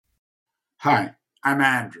Hi, I'm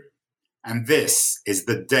Andrew, and this is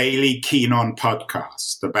the Daily Keen On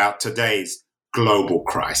podcast about today's global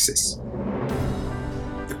crisis.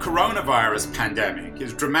 The coronavirus pandemic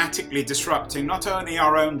is dramatically disrupting not only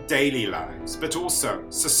our own daily lives, but also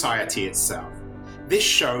society itself. This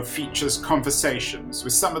show features conversations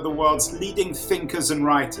with some of the world's leading thinkers and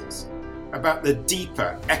writers about the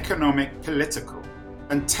deeper economic, political,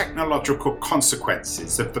 and technological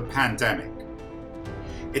consequences of the pandemic.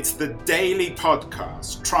 It's the daily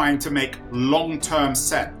podcast trying to make long-term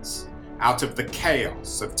sense out of the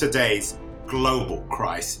chaos of today's global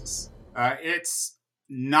crisis. It's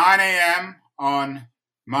 9 a.m. on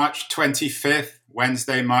March 25th,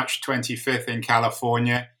 Wednesday, March 25th in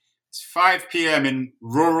California. It's 5 p.m. in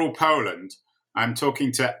rural Poland. I'm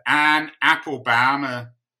talking to Anne Applebaum,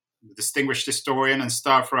 a distinguished historian and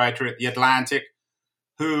staff writer at The Atlantic,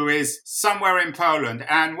 who is somewhere in Poland.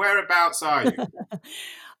 Anne, whereabouts are you?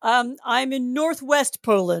 I'm in northwest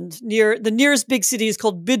Poland. The nearest big city is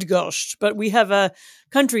called Bydgoszcz, but we have a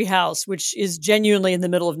country house which is genuinely in the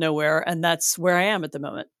middle of nowhere, and that's where I am at the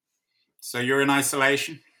moment. So you're in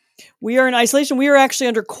isolation? We are in isolation. We are actually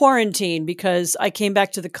under quarantine because I came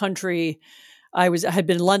back to the country. I had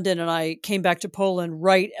been in London, and I came back to Poland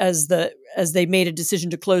right as they made a decision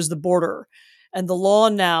to close the border. And the law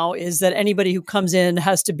now is that anybody who comes in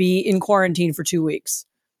has to be in quarantine for 2 weeks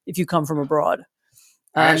if you come from abroad.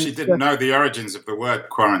 I actually didn't know the origins of the word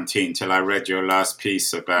quarantine till I read your last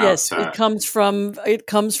piece about. Yes, it comes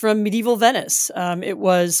from medieval Venice. It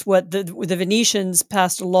was what the Venetians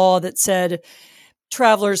passed a law that said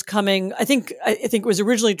travelers coming. I think it was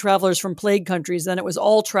originally travelers from plague countries. Then it was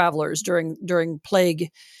all travelers during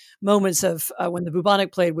plague moments of when the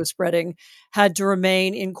bubonic plague was spreading, had to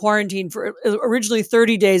remain in quarantine for originally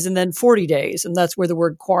 30 days and then 40 days. And that's where the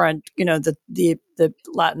word the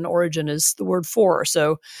Latin origin is the word for.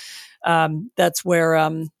 So that's where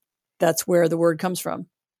the word comes from.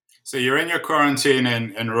 So you're in your quarantine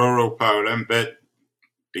in rural Poland, but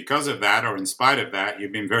because of that, or in spite of that,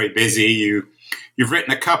 you've been very busy. You've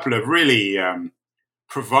written a couple of really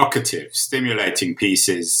provocative, stimulating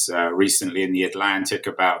pieces recently in The Atlantic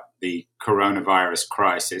about the coronavirus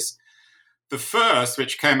crisis. The first,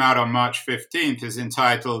 which came out on March 15th, is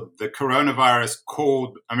entitled "The Coronavirus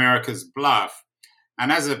Called America's Bluff."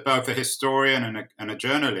 And as both a historian and a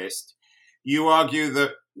journalist, you argue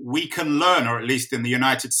that we can learn, or at least in the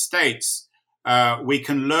United States, we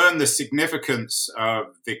can learn the significance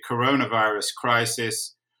of the coronavirus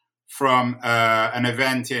crisis from an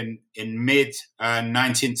event in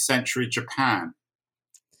mid-19th century Japan.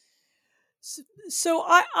 So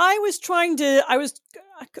I was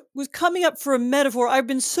coming up for a metaphor. I've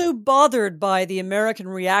been so bothered by the American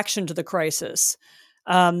reaction to the crisis.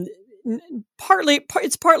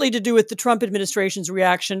 It's partly to do with the Trump administration's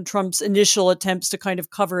reaction, Trump's initial attempts to kind of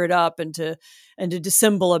cover it up and to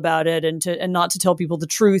dissemble about it and not to tell people the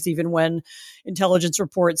truth, even when intelligence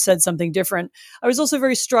reports said something different. I was also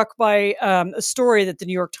very struck by a story that the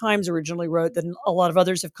New York Times originally wrote that a lot of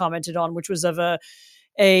others have commented on, which was of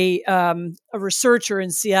a researcher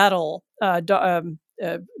in Seattle, a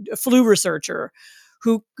flu researcher,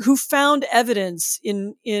 who found evidence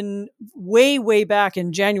in way back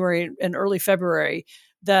in January and early February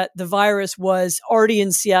that the virus was already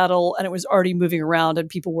in Seattle and it was already moving around and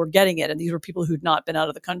people were getting it. And these were people who'd not been out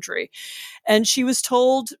of the country. And she was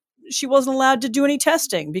told she wasn't allowed to do any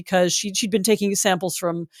testing because she'd been taking samples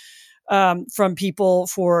from people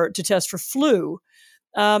to test for flu.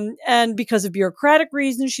 And because of bureaucratic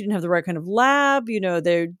reasons, she didn't have the right kind of lab.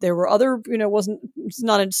 There were other,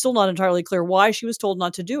 still not entirely clear why she was told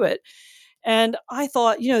not to do it. And I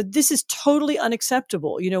thought, this is totally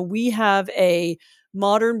unacceptable. We have a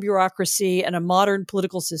modern bureaucracy and a modern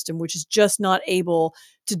political system, which is just not able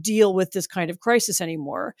to deal with this kind of crisis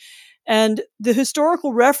anymore. And the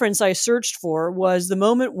historical reference I searched for was the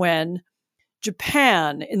moment when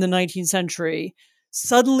Japan in the 19th century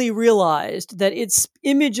suddenly realized that its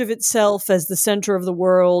image of itself as the center of the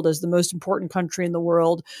world, as the most important country in the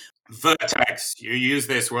world. Vertex. You use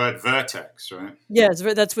this word vertex, right? Yes,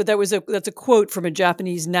 that's a quote from a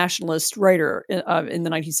Japanese nationalist writer in the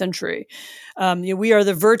 19th century. We are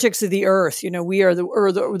the vertex of the earth. We are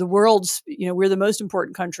the world's. We're the most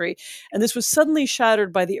important country, and this was suddenly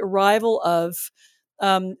shattered by the arrival of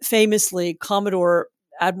famously Commodore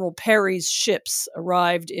Admiral Perry's ships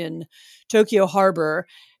arrived in Tokyo Harbor,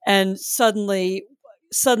 and suddenly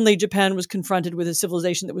Japan was confronted with a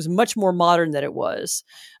civilization that was much more modern than it was.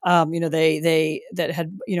 They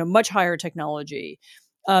had much higher technology,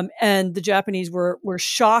 and the Japanese were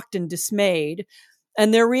shocked and dismayed,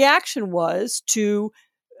 and their reaction was to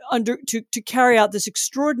to carry out this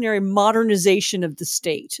extraordinary modernization of the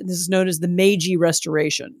state. And this is known as the Meiji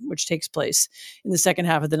Restoration, which takes place in the second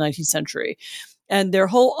half of the 19th century. And their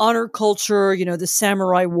whole honor culture, the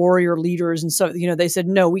samurai warrior leaders. And so, they said,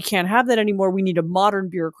 no, we can't have that anymore. We need a modern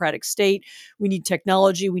bureaucratic state. We need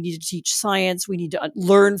technology. We need to teach science. We need to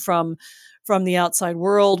learn from the outside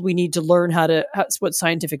world. We need to learn what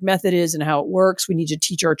scientific method is and how it works. We need to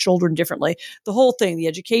teach our children differently. The whole thing, the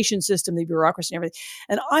education system, the bureaucracy, and everything.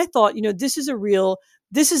 And I thought,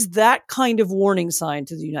 this is that kind of warning sign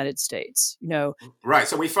to the United States, Right.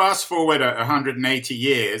 So we fast forward 180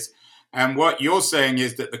 years. And what you're saying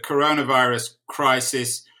is that the coronavirus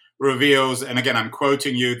crisis reveals, and again, I'm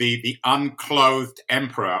quoting you, the unclothed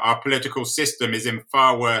emperor. Our political system is in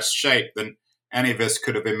far worse shape than any of us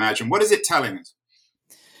could have imagined. What is it telling us?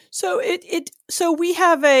 So we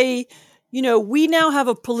have we now have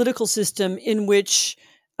a political system in which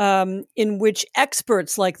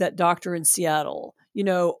experts like that doctor in Seattle,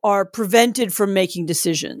 are prevented from making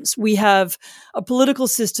decisions. We have a political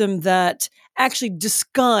system that actually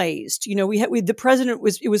disguised, the president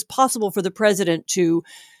it was possible for the president to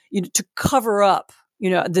cover up,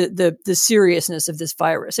 the seriousness of this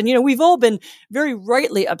virus. And, we've all been very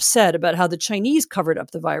rightly upset about how the Chinese covered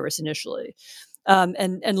up the virus initially,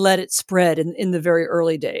 and let it spread in the very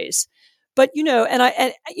early days. But, and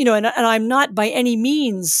I'm not by any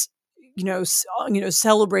means,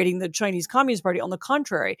 celebrating the Chinese Communist Party. On the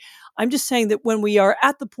contrary, I'm just saying that when we are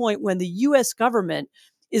at the point when the U.S. government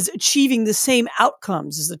is achieving the same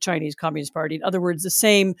outcomes as the Chinese Communist Party, in other words, the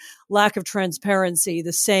same lack of transparency,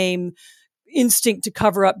 the same instinct to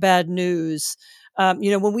cover up bad news,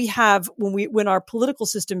 when our political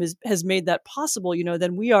system has made that possible,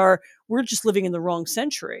 then we're just living in the wrong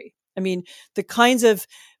century. I mean, the kinds of,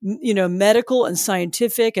 medical and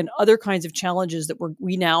scientific and other kinds of challenges that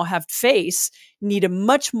we now have to face need a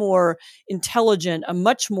much more intelligent, a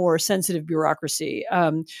much more sensitive bureaucracy.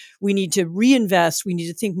 We need to reinvest. We need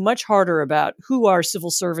to think much harder about who our civil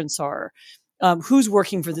servants are, who's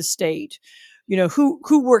working for the state,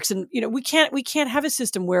 who works in, we can't have a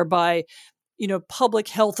system whereby, public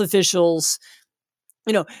health officials,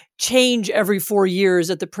 change every 4 years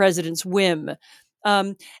at the president's whim.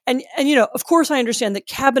 And of course, I understand that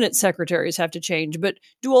cabinet secretaries have to change, but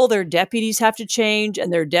do all their deputies have to change,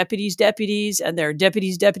 and their deputies' deputies, and their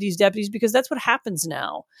deputies' deputies' deputies? Because that's what happens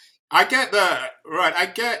now. I get that, right? I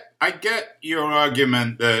get your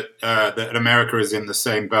argument that America is in the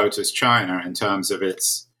same boat as China in terms of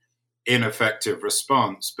its ineffective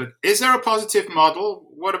response. But is there a positive model?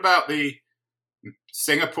 What about the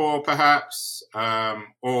Singapore, perhaps,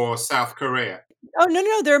 or South Korea? Oh,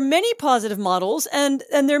 no. There are many positive models, and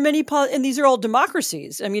there are many, and these are all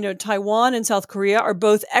democracies. I mean, Taiwan and South Korea are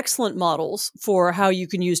both excellent models for how you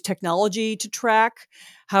can use technology to track,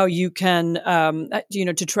 how you can,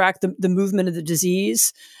 to track the movement of the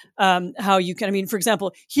disease, how you can, for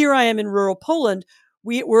example, here I am in rural Poland.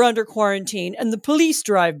 We're under quarantine, and the police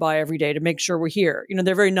drive by every day to make sure we're here.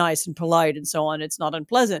 They're very nice and polite and so on. It's not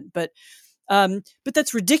unpleasant, but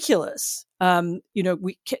that's ridiculous. There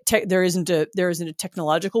isn't a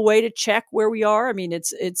technological way to check where we are. I mean,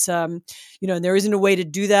 it's and there isn't a way to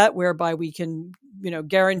do that whereby we can,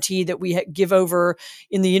 guarantee that we give over,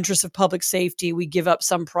 in the interest of public safety, we give up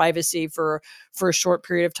some privacy for a short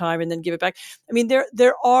period of time and then give it back. I mean,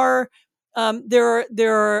 there are a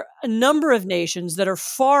number of nations that are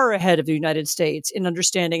far ahead of the United States in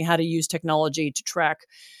understanding how to use technology to track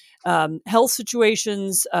health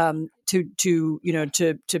situations, to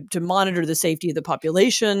monitor the safety of the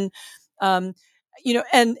population, and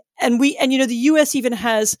the U.S. even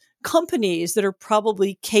has companies that are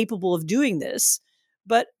probably capable of doing this,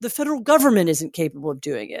 but the federal government isn't capable of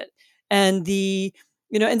doing it, and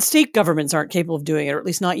and state governments aren't capable of doing it, or at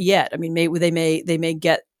least not yet. I mean, they may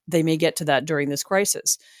get to that during this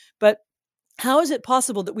crisis, but how is it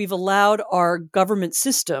possible that we've allowed our government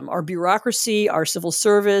system, our bureaucracy, our civil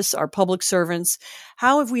service, our public servants,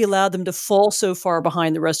 how have we allowed them to fall so far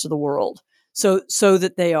behind the rest of the world so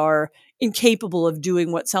that they are incapable of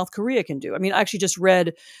doing what South Korea can do? I mean, I actually just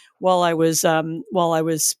read while I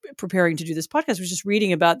was preparing to do this podcast, I was just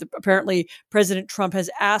reading about apparently President Trump has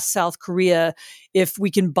asked South Korea if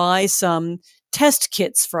we can buy some test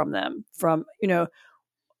kits from them.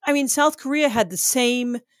 South Korea had the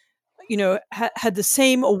same had the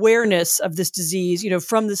same awareness of this disease,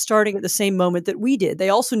 from the starting at the same moment that we did. They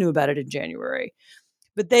also knew about it in January,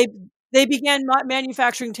 but they began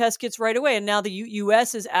manufacturing test kits right away. And now the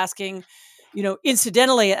U.S. is asking,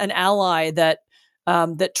 incidentally, an ally that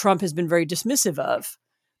Trump has been very dismissive of.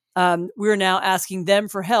 We're now asking them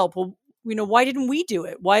for help. Well, why didn't we do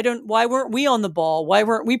it? Why weren't we on the ball? Why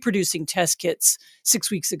weren't we producing test kits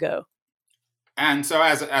 6 weeks ago? And so,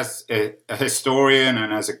 as a historian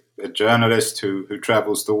and as a journalist who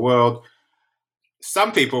travels the world,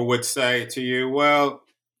 some people would say to you, well,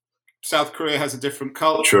 South Korea has a different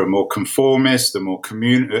culture, a more conformist, a more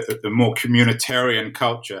communitarian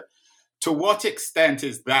culture. To what extent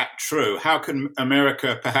is that true? How can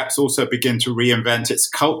America perhaps also begin to reinvent its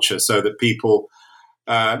culture so that people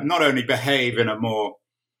not only behave in a more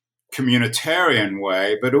communitarian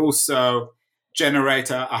way, but also generate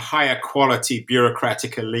a higher quality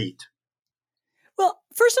bureaucratic elite? Well,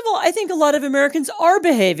 first of all, I think a lot of Americans are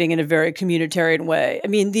behaving in a very communitarian way. I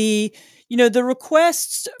mean, the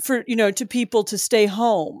requests for, to people to stay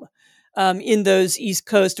home in those East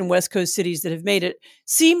Coast and West Coast cities that have made it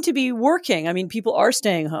seem to be working. I mean, people are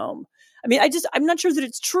staying home. I mean, I'm not sure that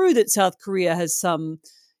it's true that South Korea has some,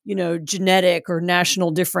 genetic or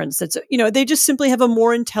national difference. That's, they just simply have a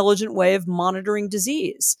more intelligent way of monitoring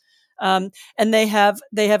disease. And they have,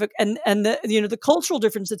 the cultural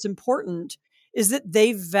difference that's important is that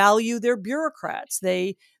they value their bureaucrats.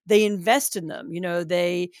 They invest in them.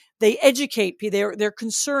 They educate people. They're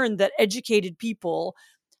concerned that educated people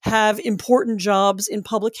have important jobs in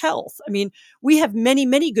public health. I mean, we have many,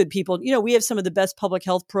 many good people. We have some of the best public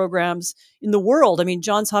health programs in the world. I mean,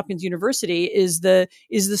 Johns Hopkins University is the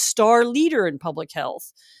star leader in public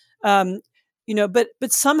health. But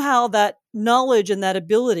somehow that knowledge and that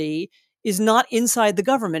ability is not inside the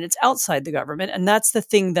government; it's outside the government, and that's the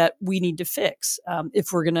thing that we need to fix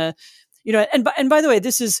if we're going to, And by the way,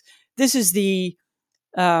 this is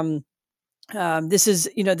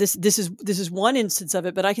one instance of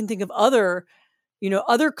it, but I can think of other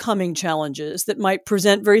coming challenges that might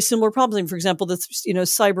present very similar problems. For example,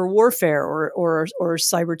 cyber warfare or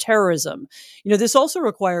cyber terrorism. This also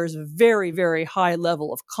requires a very, very high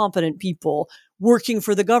level of competent people working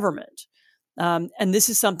for the government. And this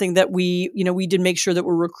is something that we did make sure that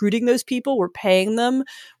we're recruiting those people, we're paying them,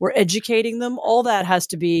 we're educating them. All that has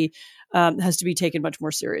to be taken much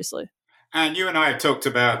more seriously. And you and I have talked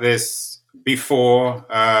about this before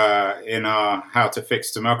in our How to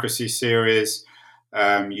Fix Democracy series.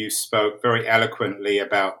 You spoke very eloquently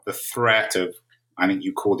about the threat of, I think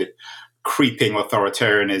you called it creeping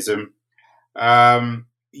authoritarianism.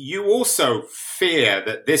 You also fear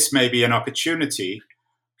that this may be an opportunity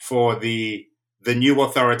for the new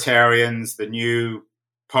authoritarians, the new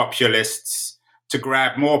populists to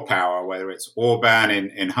grab more power, whether it's Orban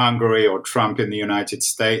in Hungary or Trump in the United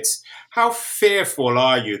States. How fearful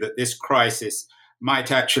are you that this crisis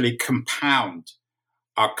might actually compound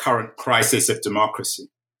our current crisis of democracy?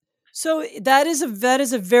 So that is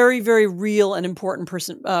a very, very real and important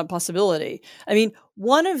possibility. I mean,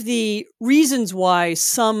 one of the reasons why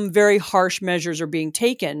some very harsh measures are being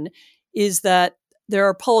taken is that there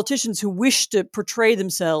are politicians who wish to portray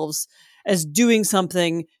themselves as doing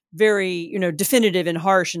something very, definitive and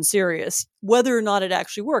harsh and serious, whether or not it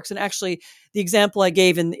actually works. And actually, the example I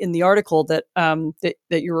gave in the article that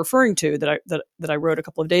you're referring to, that I wrote a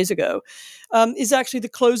couple of days ago, is actually the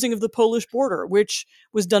closing of the Polish border, which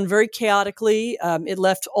was done very chaotically. It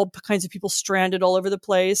left all kinds of people stranded all over the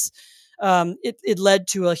place. It led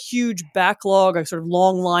to a huge backlog, of sort of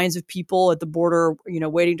long lines of people at the border,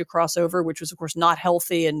 waiting to cross over, which was, of course, not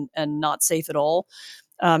healthy and not safe at all.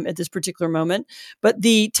 At this particular moment. But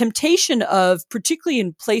the temptation of, particularly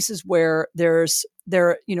in places where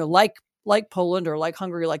like Poland or like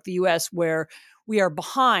Hungary, like the US, where we are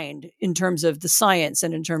behind in terms of the science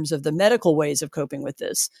and in terms of the medical ways of coping with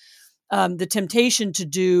this, the temptation to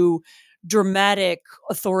do dramatic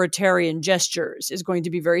authoritarian gestures is going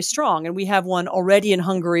to be very strong. And we have one already in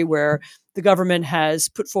Hungary where the government has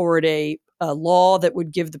put forward a law that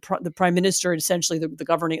would give the prime minister, essentially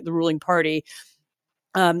the ruling party,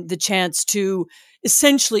 the chance to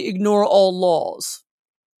essentially ignore all laws.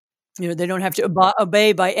 They don't have to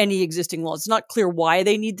obey by any existing laws. It's not clear why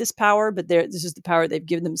they need this power, but this is the power they've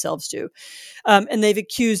given themselves to. And they've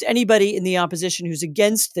accused anybody in the opposition who's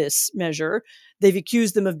against this measure, they've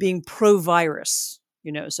accused them of being pro-virus.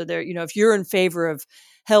 So they're, if you're in favor of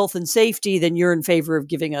health and safety, then you're in favor of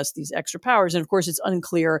giving us these extra powers. And of course, it's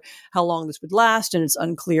unclear how long this would last, and it's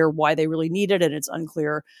unclear why they really need it, and it's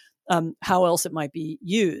unclear how else it might be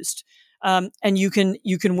used. And you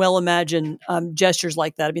can well imagine gestures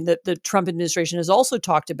like that. I mean, the Trump administration has also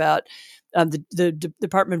talked about, the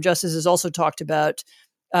Department of Justice has also talked about,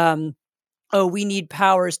 we need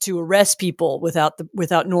powers to arrest people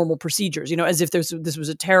without normal procedures, as if this was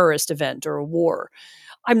a terrorist event or a war.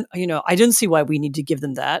 I didn't see why we need to give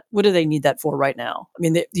them that. What do they need that for right now? I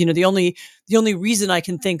mean, the only reason I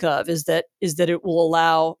can think of is that it will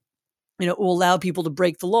allow will allow people to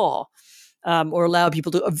break the law, or allow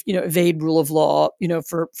people to evade rule of law,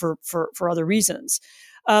 for other reasons.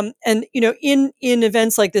 And in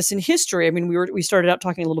events like this in history, I mean, we started out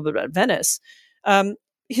talking a little bit about Venice.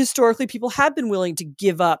 Historically, people have been willing to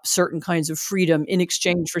give up certain kinds of freedom in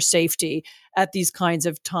exchange for safety at these kinds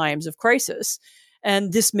of times of crisis,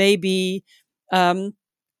 and this may be,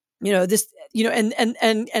 this,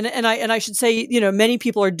 and I should say, many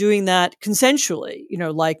people are doing that consensually,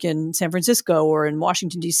 like in San Francisco or in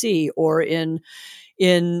Washington D.C. or in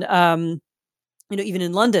even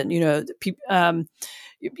in London,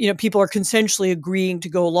 people are consensually agreeing to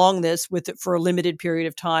go along this with it for a limited period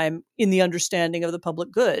of time in the understanding of the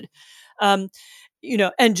public good. And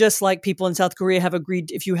just like people in South Korea have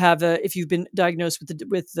agreed, if you've been diagnosed with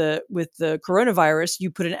the coronavirus,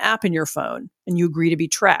 you put an app in your phone and you agree to be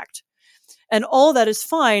tracked. And all that is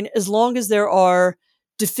fine as long as there are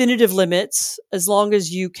definitive limits, as long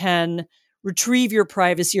as you can retrieve your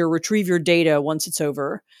privacy or retrieve your data once it's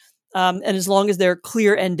over. And as long as there are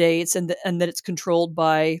clear end dates and that it's controlled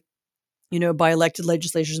by elected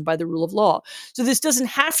legislators and by the rule of law. So this doesn't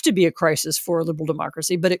have to be a crisis for a liberal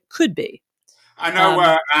democracy, but it could be. I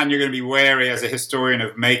know, Anne, you're going to be wary as a historian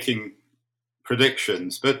of making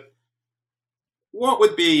predictions, but what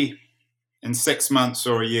would be, in 6 months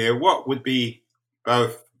or a year, what would be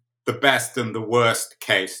both the best and the worst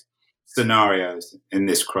case scenarios in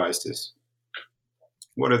this crisis?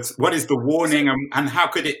 What is the warning, and how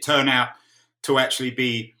could it turn out to actually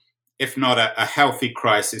be, if not a healthy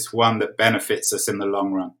crisis, one that benefits us in the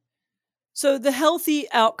long run? So the healthy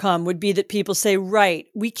outcome would be that people say, right,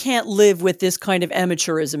 we can't live with this kind of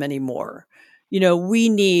amateurism anymore. We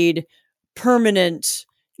need permanent,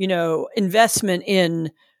 investment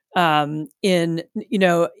in a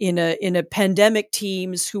pandemic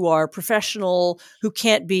teams who are professional, who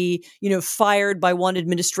can't be, fired by one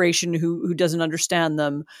administration who doesn't understand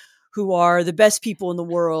them, who are the best people in the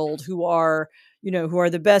world, who are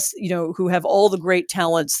the best, who have all the great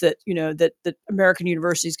talents that American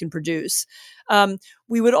universities can produce.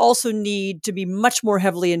 We would also need to be much more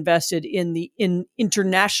heavily invested in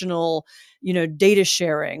international, data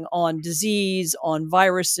sharing on disease, on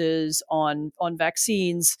viruses, on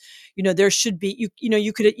vaccines. There should be,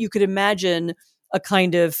 you could imagine a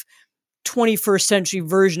kind of 21st century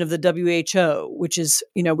version of the WHO, which is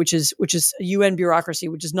a UN bureaucracy,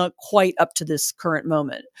 which is not quite up to this current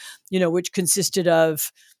moment, which consisted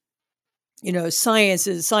of,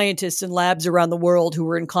 scientists and labs around the world who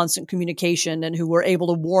were in constant communication and who were able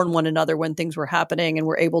to warn one another when things were happening and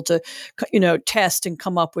were able to, test and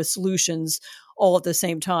come up with solutions all at the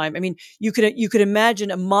same time. I mean, you could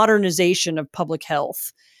imagine a modernization of public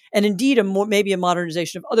health, and indeed maybe a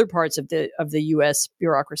modernization of other parts of the U.S.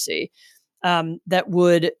 bureaucracy that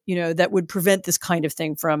would prevent this kind of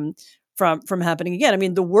thing from happening again. I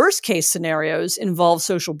mean, the worst case scenarios involve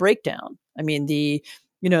social breakdown. I mean, the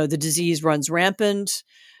disease runs rampant.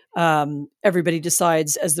 Everybody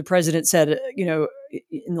decides, as the president said,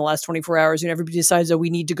 in the last 24 hours, everybody decides, we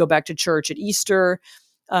need to go back to church at Easter.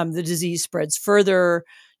 The disease spreads further,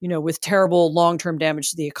 with terrible long-term damage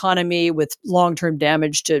to the economy, with long-term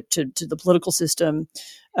damage to the political system.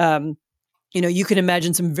 You can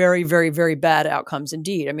imagine some very, very, very bad outcomes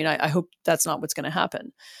indeed. I mean, I hope that's not what's going to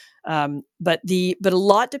happen. But a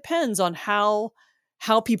lot depends on how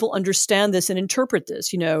people understand this and interpret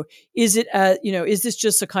this. Is it, is this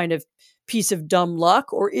just a kind of piece of dumb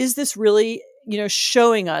luck, or is this really,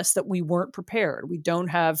 showing us that we weren't prepared? We don't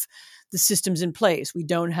have the systems in place. We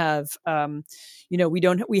don't have, we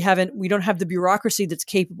don't have the bureaucracy that's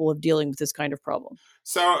capable of dealing with this kind of problem.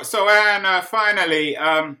 So Anne, finally,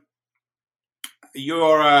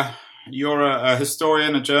 you're a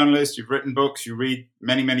historian, a journalist. You've written books. You read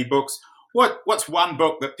many, many books. What's one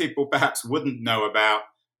book that people perhaps wouldn't know about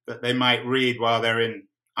that they might read while they're in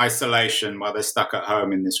isolation, while they're stuck at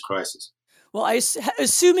home in this crisis? Well,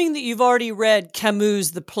 assuming that you've already read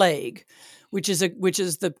Camus' The Plague, which is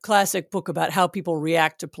the classic book about how people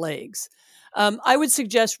react to plagues, I would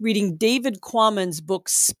suggest reading David Quammen's book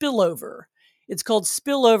Spillover. It's called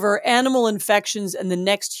Spillover: Animal Infections and the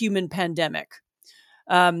Next Human Pandemic,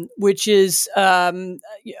 which is an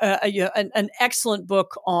excellent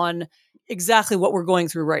book on exactly what we're going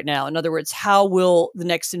through right now. In other words, how will the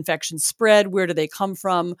next infections spread? Where do they come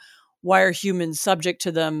from? Why are humans subject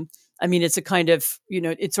to them? I mean, it's a kind of,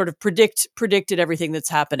 it sort of predicted everything that's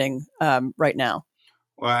happening right now.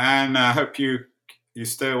 Well, Anne, I hope you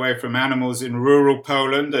stay away from animals in rural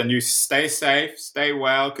Poland, and you stay safe, stay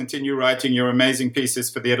well, continue writing your amazing pieces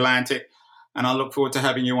for The Atlantic. And I look forward to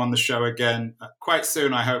having you on the show again quite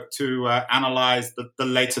soon, I hope, to analyze the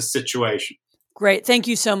latest situation. Great. Thank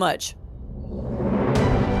you so much.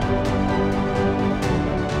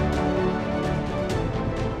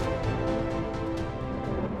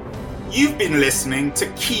 You've been listening to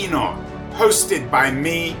Keen On, hosted by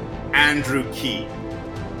me, Andrew Keen.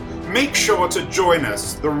 Make sure to join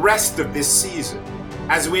us the rest of this season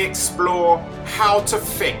as we explore how to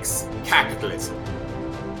fix capitalism.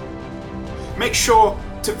 Make sure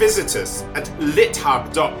to visit us at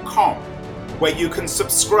lithub.com, where you can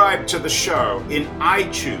subscribe to the show in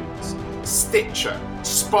iTunes, Stitcher,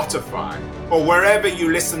 Spotify, or wherever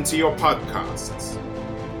you listen to your podcasts.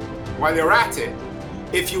 While you're at it,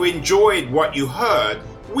 if you enjoyed what you heard,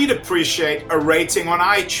 we'd appreciate a rating on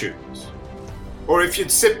iTunes. Or if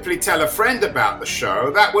you'd simply tell a friend about the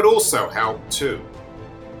show, that would also help too.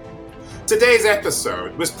 Today's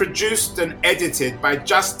episode was produced and edited by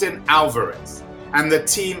Justin Alvarez and the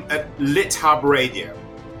team at LitHub Radio.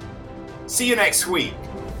 See you next week,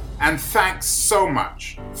 and thanks so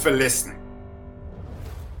much for listening.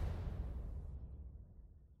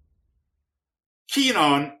 Keen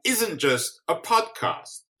On isn't just a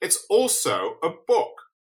podcast, it's also a book.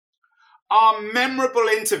 Our memorable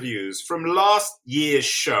interviews from last year's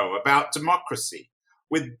show about democracy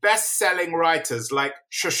with best-selling writers like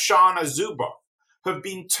Shoshana Zuboff have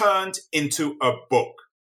been turned into a book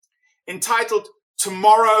entitled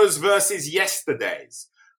Tomorrows versus Yesterdays,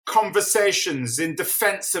 Conversations in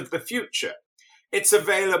Defense of the Future. It's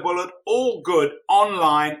available at all good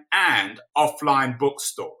online and offline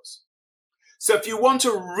bookstores. So if you want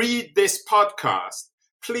to read this podcast,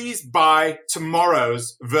 please buy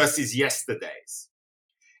Tomorrows versus Yesterdays.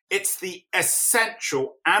 It's the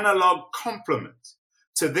essential analog complement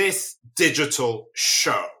to this digital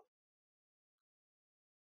show.